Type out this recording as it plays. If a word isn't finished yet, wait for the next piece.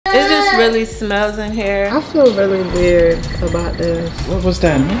really smells in here. I feel really weird about this. What was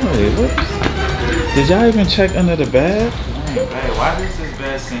that noise? Did y'all even check under the bed? Hey, why does this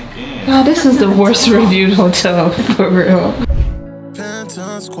bed sink in? Oh, this is the worst reviewed hotel, for real.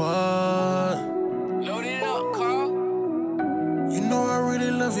 Phantom Squad. Load it up, Carl. You know I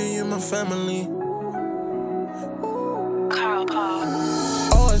really love you, you're my family. Carl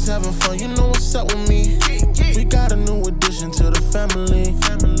Paul. Always having fun, you know what's up with me. We got a new addition to the family.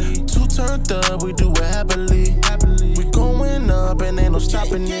 Two turned up, we do it happily. We going up and ain't no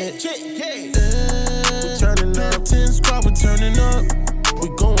stopping it. We turning up, 10 squad, we turning up. We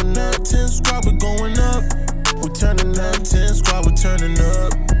going up, 10 squad, we going up. We turning up, 10 squad, we turning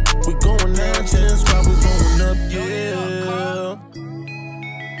up. We going up, 10 squad, we going up, yeah.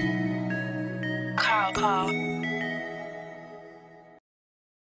 Carl Paul.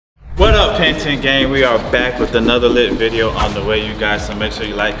 What up, Painting Gang? We are back with another lit video on the way, you guys. So make sure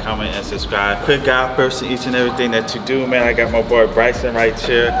you like, comment, and subscribe. Quick guide first to each and everything that you do, man. I got my boy Bryson right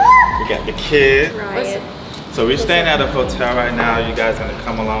here. We got the kid. Right. So we're staying at a hotel right now. You guys gonna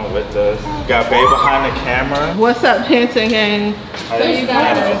come along with us. We got Babe behind the camera. What's up, Painting Gang? So you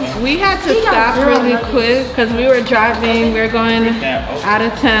guys, we had to stop really quick because we were driving. We were going out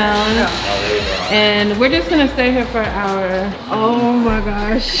of town, and we're just gonna stay here for an hour. Oh my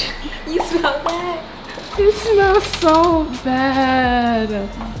gosh. You smell that? It smells so bad.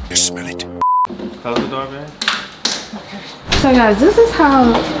 You smell it. Close the door, man. Okay. So guys, this is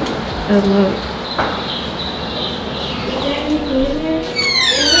how it looks.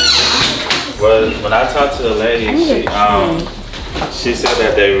 Well, when I talked to the lady, she said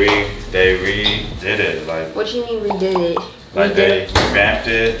that they redid it. Like, What do you mean redid it? like they revamped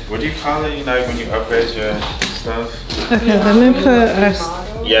it. What do you call it? You know, when you upgrade your stuff. Okay, let me put a...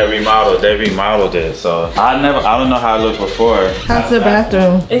 Yeah, remodeled. They remodeled it. So I don't know how it looked before. How's the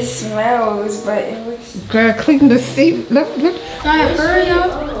bathroom? It smells, but it looks... Girl, clean the seat. Look. Alright, hurry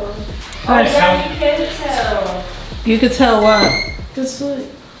up. You could tell what? This foot.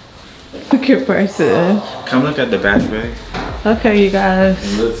 Look at Bryson. Come look at the back, babe. Okay, you guys.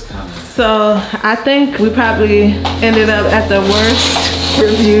 It looks kind of. So I think we probably ended up at the worst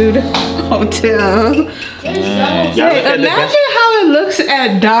reviewed hotel. Hey, imagine how it looks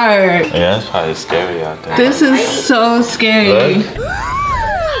at dark. Yeah, it's probably scary out there. This is so scary. Look.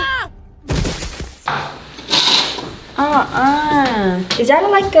 Is that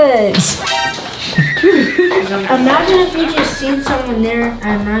like a... Imagine if you just seen someone there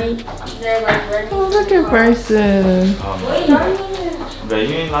at night. They're like ready. Oh, look at Bryson. But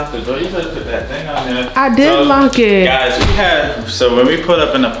you ain't locked the door. You better put that thing on there. I did lock it. Guys, so when we pulled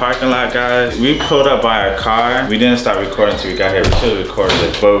up in the parking lot, guys, we pulled up by our car. We didn't start recording until we got here. We should have recorded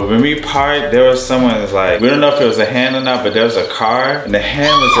it. But when we parked, there was someone that's like, we don't know if it was a hand or not, but there was a car and the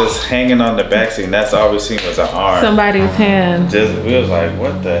hand was just hanging on the backseat, and that's all we seen was an arm. Somebody's hand. We was like,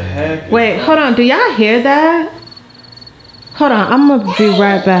 what the heck? Wait, hold on. Do y'all hear that? Hold on, I'm gonna be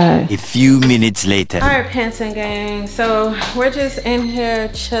right back. A few minutes later. All right, Panton Gang. So we're just in here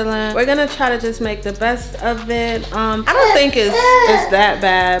chilling. We're gonna try to just make the best of it. I don't think it's that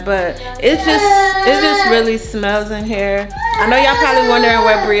bad, but it just really smells in here. I know y'all probably wondering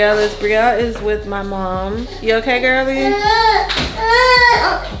where Brielle is. Brielle is with my mom. You okay, girlie?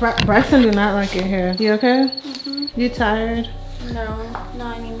 Bryson do not like it here. You okay? You tired? No,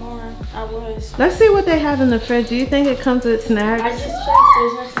 not anymore. I was. Let's see what they have in the fridge. Do you think it comes with snacks? I just checked.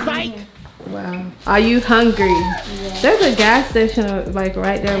 There's nothing in here. Wow. Are you hungry? Yeah. There's a gas station like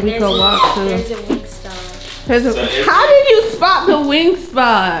right there. We could walk to. There's a Wingstop. How did you spot the wing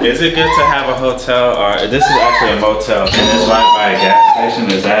spot? Is it good to have a hotel, or this is actually a motel and it's right by a gas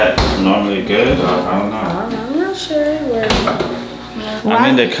station? Is that normally good, or I don't know? I'm not sure. I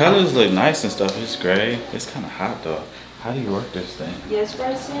mean, the colors look nice and stuff. It's gray. It's kind of hot though. How do you work this thing? Yes,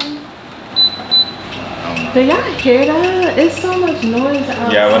 Bryson. Do y'all hear that? It's so much noise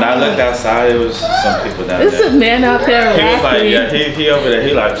outside. Yeah, when I looked outside, it was some people down there. It's a man out there rapping. He was like, yeah, he over there.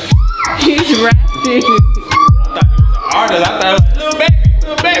 He like. He's rapping. I thought he was an artist. I thought it was like,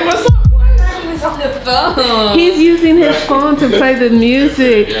 little baby, what's up? He was on the phone. He's using his phone to play the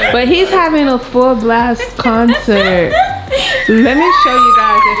music, but he's having a full blast concert. Let me show you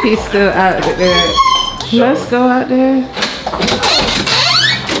guys if he's still out there. Let's go out there. No,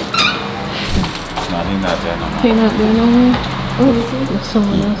 he's not there no more. He's not there no more? Oh, there's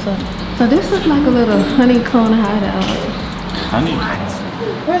someone else up. So this looks like a little honeycomb hideout. Honeycomb?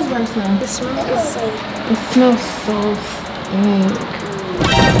 Where's Bryson? The smell is so... It smells so stink.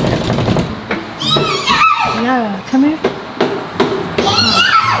 Yeah, come here.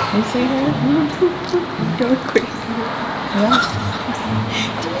 You see her? Go quick. Yeah.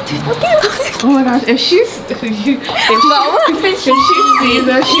 Oh my gosh, if she sees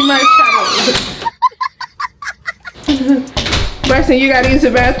us, she might try to. Bryson, you gotta use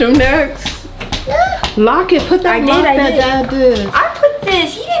the bathroom next. Lock it. Put that lock that Dad did. I put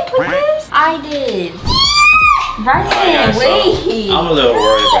this. He didn't put this. I did. Bryson, wait. I'm a little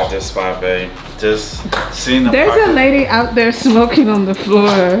worried about this spot, babe. Just seeing the There's a lady out there smoking on the floor.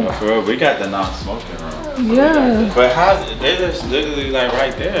 Oh, for real, we got the non-smoking room. Yeah. But how? They're just literally like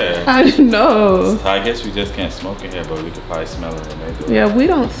right there. I know. So I guess we just can't smoke in here, but we could probably smell it when they do. Yeah, we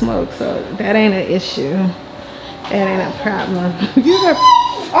don't smoke, so that ain't an issue. That ain't a problem.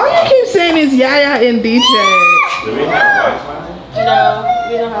 All you keep saying is Yaya and DJ. Do we have Wi-Fi? No,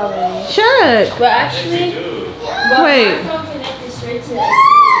 we don't have any. Shut. But actually, Wait. my phone connected straight to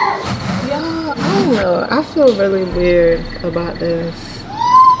I don't know. I feel really weird about this.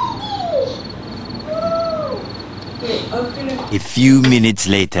 A few minutes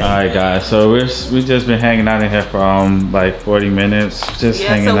later. Alright guys, so we just been hanging out in here for like 40 minutes. Just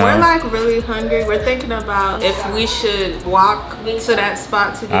hanging out. So we're like really hungry. We're thinking about if we should walk to that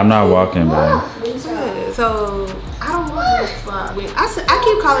spot to get I'm not food. walking, babe. So I don't want that spot. I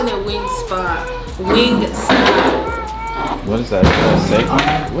keep calling it wing spot. Wing spot. What is that?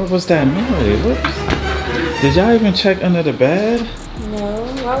 What was that noise? What? Did y'all even check under the bed? No,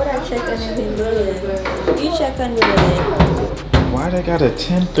 why would I check under the bed? You check under the bed. Why they got a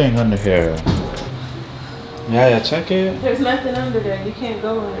tent thing under here? Yeah, check it. There's nothing under there. You can't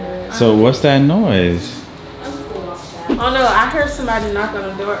go under there. So what's that noise? Oh no, I heard somebody knock on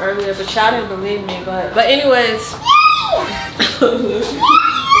the door earlier, but y'all didn't believe me. But anyways.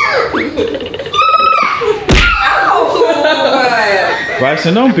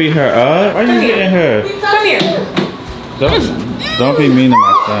 Bryson, don't beat her up. Why are you hitting her? Come here. Don't be mean to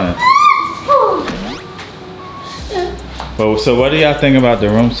my son. But so what do y'all think about the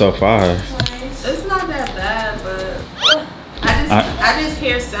room so far? It's not that bad, but I just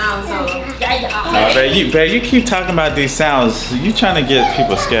hear sounds. So. Babe, you keep talking about these sounds. You trying to get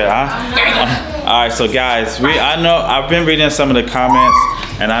people scared, huh? All right, so guys, I know I've been reading some of the comments,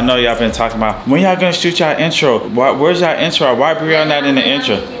 and I know y'all been talking about when y'all gonna shoot y'all intro. Where's y'all intro? Why Brianna not in the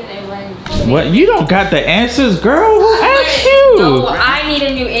intro? What? You don't got the answers, girl? Who asked you? No, I need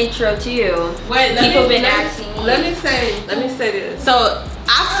a new intro too. Wait, people been asking me. Let me say this. So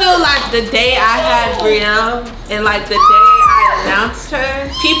I feel like the day I had Brielle and like the day I announced her,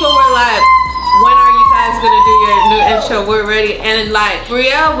 people were like, when are you guys gonna do your new intro? We're ready. And like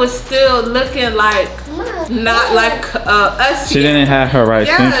Brielle was still looking like not like us. She didn't have her right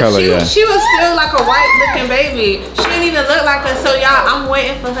skin color yet. She was still like a white looking baby. She didn't even look like us. So y'all, I'm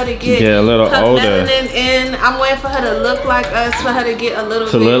waiting for her to get a little her older. melanin in. I'm waiting for her to look like us, for her to get a little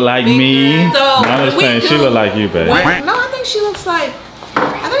To look like me. So No, I'm just saying, she look like you, babe. No, I think she looks like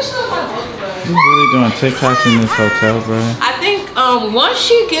both of us. You really doing TikToks in this hotel, bro? I think once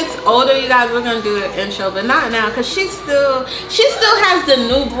she gets older, you guys, we're gonna do an intro, but not now, cause she still has the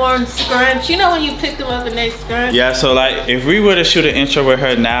newborn scrunch. You know when you pick them up and they scrunch? Yeah, so like if we were to shoot an intro with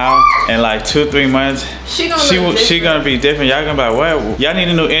her now in like 2-3 months, she gonna be different. Y'all gonna be like, what? Y'all need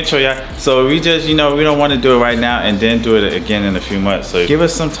a new intro, y'all. So we just, we don't want to do it right now and then do it again in a few months. So give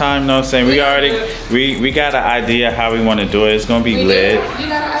us some time, you know what I'm saying? We got an idea how we want to do it. It's gonna be lit. You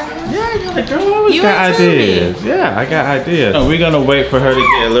got an idea? Yeah, girl, I always got ideas. Yeah, I got ideas. We're gonna wait for her to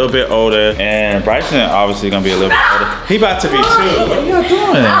get a little bit older, and Bryson obviously gonna be a little bit older. He about to be 2. What are y'all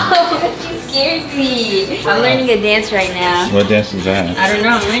doing? Oh, she scares me. I'm learning a dance right now. What dance is that? I don't know,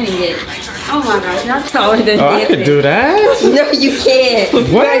 I'm learning it. Oh my gosh, not taller than Oh, I could do that. No, you can't.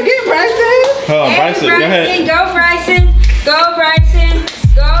 What? Get Bryson. Hold on, Bryson, go ahead. Go Bryson. Go Bryson.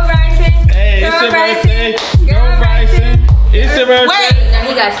 Go Bryson. Hey, go it's your Bryson. birthday. Go Bryson. It's your birthday. Wait. No,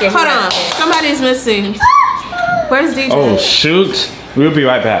 he got scared. Hold on. Somebody's missing. Where's DJ? Oh shoot. We'll be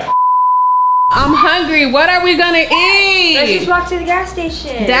right back. I'm hungry. What are we gonna eat? Let's just walk to the gas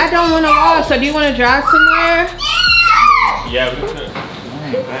station. Dad don't want to walk, so do you want to drive somewhere? Yeah, we could.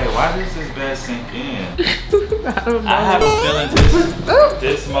 Dang, babe, why does this bed sink in? I don't know. I have a feeling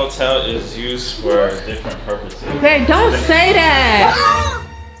this motel is used for different purposes. Hey, don't say that.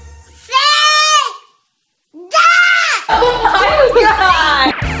 Oh my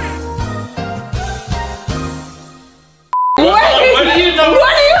god! What do you know?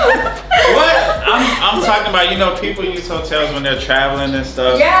 What are you? What? I'm talking about, people use hotels when they're traveling and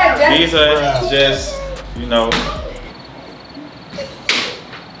stuff. Yeah, that's these are just,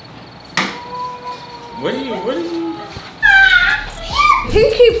 What are you? He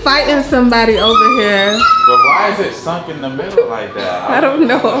keep fighting somebody over here. But why is it sunk in the middle like that? I don't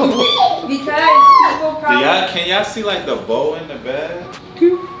know. Because people probably. Can y'all see like the bow in the bed?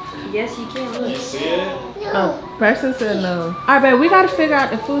 Yes, you can. Look. You see it? Oh, Bryson said no. All right, babe, we gotta figure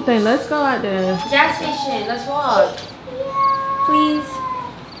out the food thing. Let's go out there. Gas station. Let's walk. Please.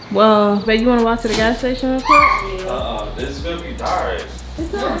 Well, babe, you wanna walk to the gas station real quick? This is gonna be dark.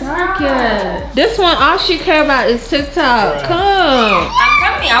 It's not dark yet. This one, all she care about is TikTok. Come. I'm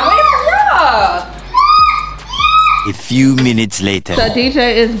coming. I'm waiting for y'all. A few minutes later. So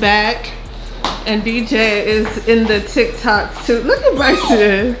DJ is back, and DJ is in the TikTok too. Look at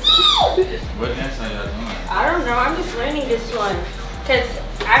Bryson. What dance are y'all doing? I don't know. I'm just learning this one. Because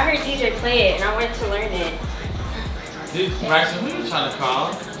I heard DJ play it and I wanted to learn it. Bryson, who are you trying to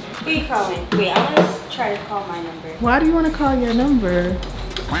call? Who are you calling? Wait, I want to try to call my number. Why do you want to call your number?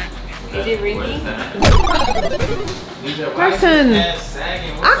 Is it ringing? Bryson, I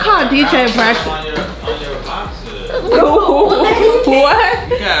called DJ Bryson. On your boxes. What?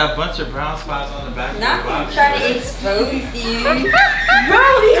 You got a bunch of brown spots on the back of Not your boxes. trying to expose you. What's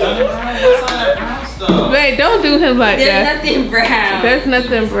on that brown stuff? Wait, don't do him like There's that. nothing brown. There's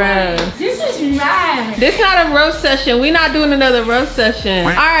nothing brown. This is mad. This not a roast session. We not doing another roast session.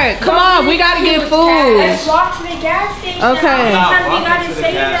 All right, come on. We gotta get food. Let's walk to the gas station. Okay. We gotta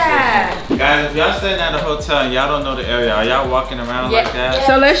say that. Guys, if y'all staying at a hotel and y'all don't know the area, are y'all walking around like that?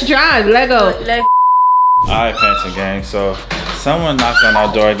 So let's drive. Let go. Alright, Phantom Gang, so someone knocked on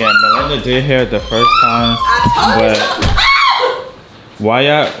our door again. Melinda did hear it the first time, but why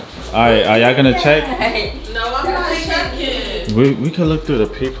y'all, alright, are y'all gonna check? No, I'm not checking. We could look through the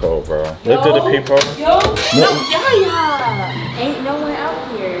peephole, bro. Look through the peephole. Ain't no one out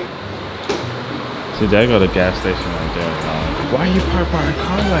here. See, there go the gas station right there. Why you park by a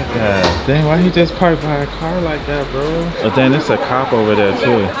car like that? Dang, why he just park by a car like that, bro? Oh, dang, there's a cop over there,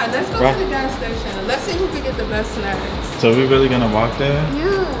 too. Let's go to the gas station. Let's see who can get the best snacks. So we really gonna walk there?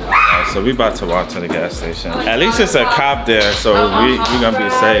 Yeah. Alright, so we about to walk to the gas station. At least it's a cop there, so we gonna be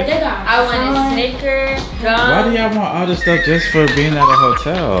safe. I want a Snicker, gum. Why do y'all want all this stuff just for being at a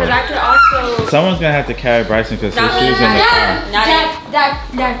hotel? Because I could also. Someone's gonna have to carry Bryson because his shoes in the car.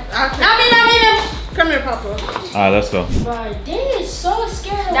 Come here, Papa. Alright, let's go. Bro, they is so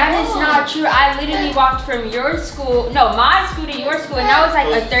scared of That is not true. I literally walked from your school, no, my school to your school, and that was like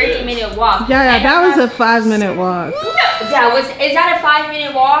a 30-minute walk. Yeah, that was a 5-minute walk. Is that a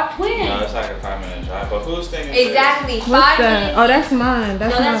 5-minute walk? No, it's like a 5-minute drive, but who's thinking? Exactly. What's 5 that? minutes. Oh, that's mine.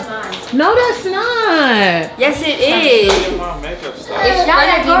 That's No, mine. that's mine. No, that's not. Yes, it is. Your mom makeup stuff. It's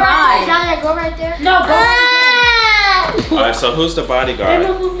gonna be mine. Go right there. No, go. Alright, so who's the bodyguard?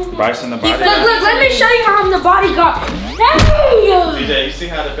 Bryson the bodyguard? Look, let me show you how I'm the bodyguard. Hey! DJ, you see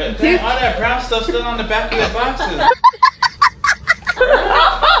how the bed? Dang, all that brown stuff still on the back of the boxes.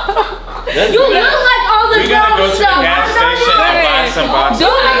 You look like all the We're gonna brown go to the stuff. gas station and buy some boxes. You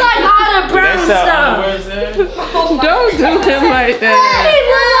look like all the brown They sell stuff. underwears there? Don't do him like Hey, that.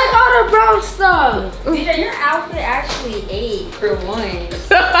 look like all the brown stuff. DJ, your outfit actually ate for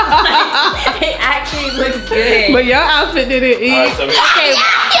once. It actually looks good. But your outfit didn't eat. Alright, so we Okay,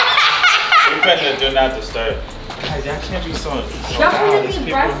 put the do not disturb. Guys, y'all can't be so y'all loud. finna These leave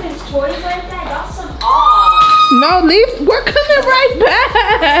people- Bryson's toys like that? Y'all some off. No, leave. We're coming right back.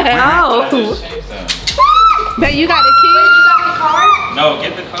 I just changed them. That you got the Wait, key? you got my card? No,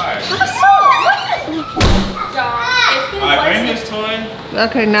 get the car. Alright, bring this toy.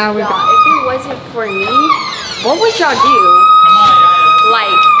 Okay, now we got. If it wasn't for me, what would y'all do? Come on, y'all.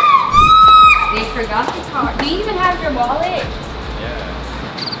 Like, they forgot the card. Do you even have your wallet? Yeah.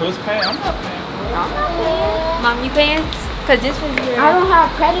 Who's paying? I'm not paying. I'm not paying. Mom, you paying? Cause this was your. I don't have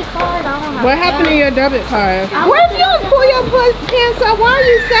credit card. I don't have. What happened to your debit card? What if you don't pull your pants up? Why are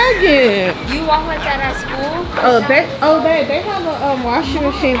you sagging? You walk like that at school? They have a washing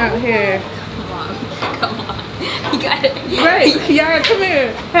machine out here. Come on. You got it. Right, Yara, come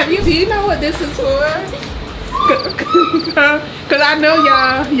here. Do you know what this is for? Cause I know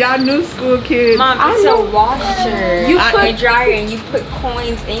y'all new school kids. Mom, it's a washer. You A put- dryer, and you put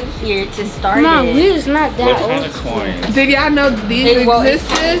coins in here to start Mom, it. we is not What that kind old. of coins? Did y'all know these Well, it's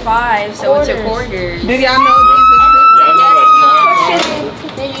existed? 25, so it's a quarter. Did y'all know these Y'all know what coins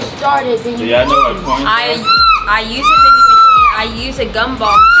are? Then you started. Then Do you. y'all know what coins are? I use a vending machine. I use a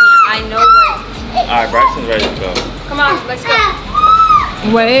gumball machine. I know what. Alright, Bryson's ready to go. Come on, let's go.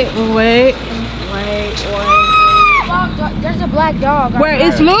 Wait. There's a black dog. Where?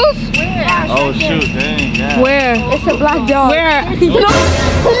 It's loose? Oh shoot, dang, yeah. Where? It's a black dog. Where? No.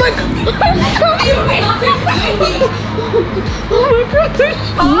 Oh my god.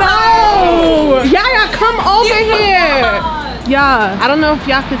 No. Yaya, come over here. Yeah, I don't know if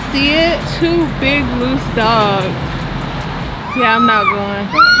y'all could see it. 2 big loose dogs. Yeah, I'm not going.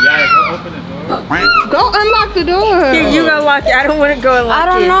 Yeah, go open the door. Go unlock the door. Here, you go lock it. I don't want to go and lock it.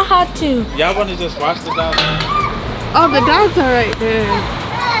 I don't know how to. Y'all want to just watch the dog? Oh, the dogs are right there.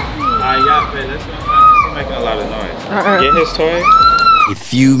 Alright, y'all play. Let's go inside. He's making a lot of noise. Get his toy. A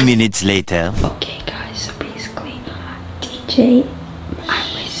few minutes later. Okay, guys, so basically, DJ, I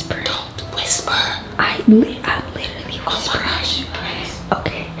whisper. Don't whisper. I'm literally whispering. Oh my gosh,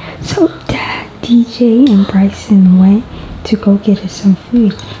 okay, so Dad, DJ, and Bryson went to go get us some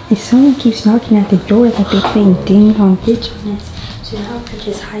food, and someone keeps knocking at the door like they're playing ding dong ditch on us. So now we're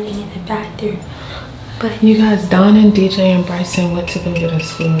just hiding in the bathroom. But You guys, Don and DJ and Bryson went to go get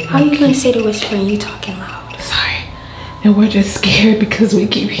us food. how you gonna say the whisper and you talking loud? Sorry. And we're just scared because we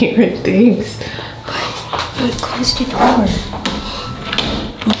keep hearing things. But close the door.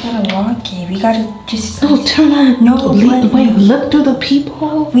 We gotta lock it. We gotta just. Oh, turn on. No, wait, look through the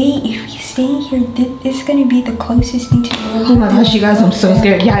peephole. Wait, if we stay here, it's gonna be the closest thing to the door. Oh my gosh, you guys, I'm so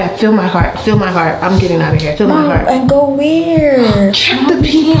scared. Yeah, feel my heart. Feel my heart. I'm getting out of here. Feel my heart. And go where? Check the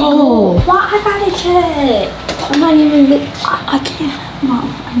peephole. Why? I gotta check. I'm not even. I can't.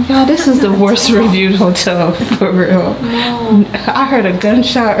 Mom. God, this is the worst reviewed hotel, for real. No. I heard a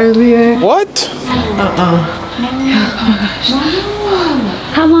gunshot earlier. What?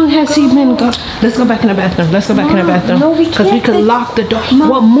 How long has he been gone? Let's go back in the bathroom. Let's go back in the bathroom. No, we Because we can't. could lock the door. Mom,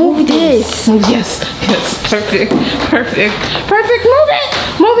 Well, move this. this. Yes, yes, perfect, perfect, perfect. Move it,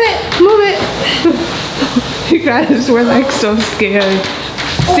 move it, move it. You guys, we're like so scared.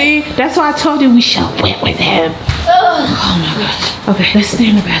 See, that's why I told you we should went with him. Oh my gosh. Okay, let's stay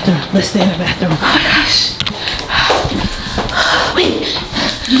in the bathroom. Let's stay in the bathroom. Oh my gosh. Wait.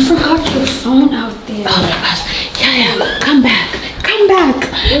 You forgot your phone out there. Oh my gosh. Yeah, come back. Come back.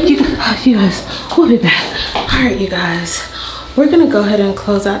 You guys, we'll be back. Alright, you guys. We're gonna go ahead and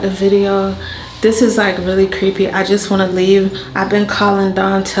close out the video. This is like really creepy. I just want to leave. I've been calling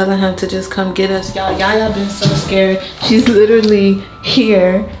Don, telling him to just come get us. Y'all, Yaya been so scared. She's literally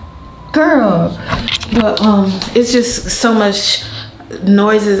here. Girl. But it's just so much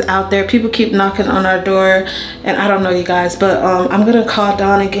noises out there. People keep knocking on our door, and I don't know, you guys, but I'm gonna call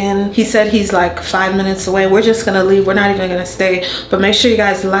Don again. He said he's like 5 minutes away. We're just gonna leave. We're not even gonna stay. But make sure you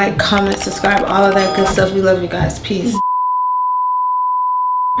guys like, comment, subscribe, all of that good stuff. We love you guys. Peace.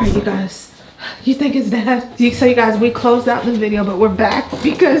 Alright, you guys, you think it's bad? So you guys, we closed out the video, but we're back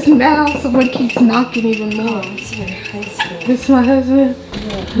because now someone keeps knocking even more. It's your husband. It's my husband.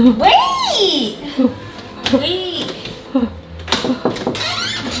 Wait! Wait!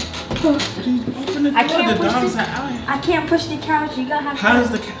 I can't push the couch. You gotta have. How does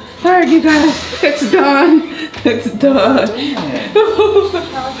the cat? Alright, you guys, it's Dawn. It's Dawn.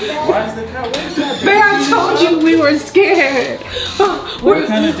 Why is the cat? What is that? Man, I told you we were scared. What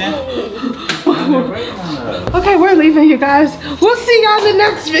kind of damn? Okay, we're leaving, you guys. We'll see y'all in the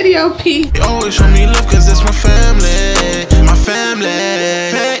next video. Peace. You always show me love cause it's my family. My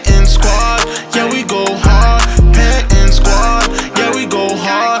family. Petting squad. Yeah, we go hard. Petting squad. Yeah, we go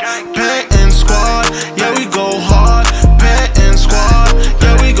hard. Petting squad. Yeah, we go hard. Petting squad.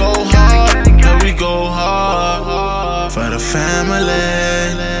 Yeah, we go hard. Yeah, we go hard. For the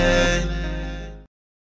family.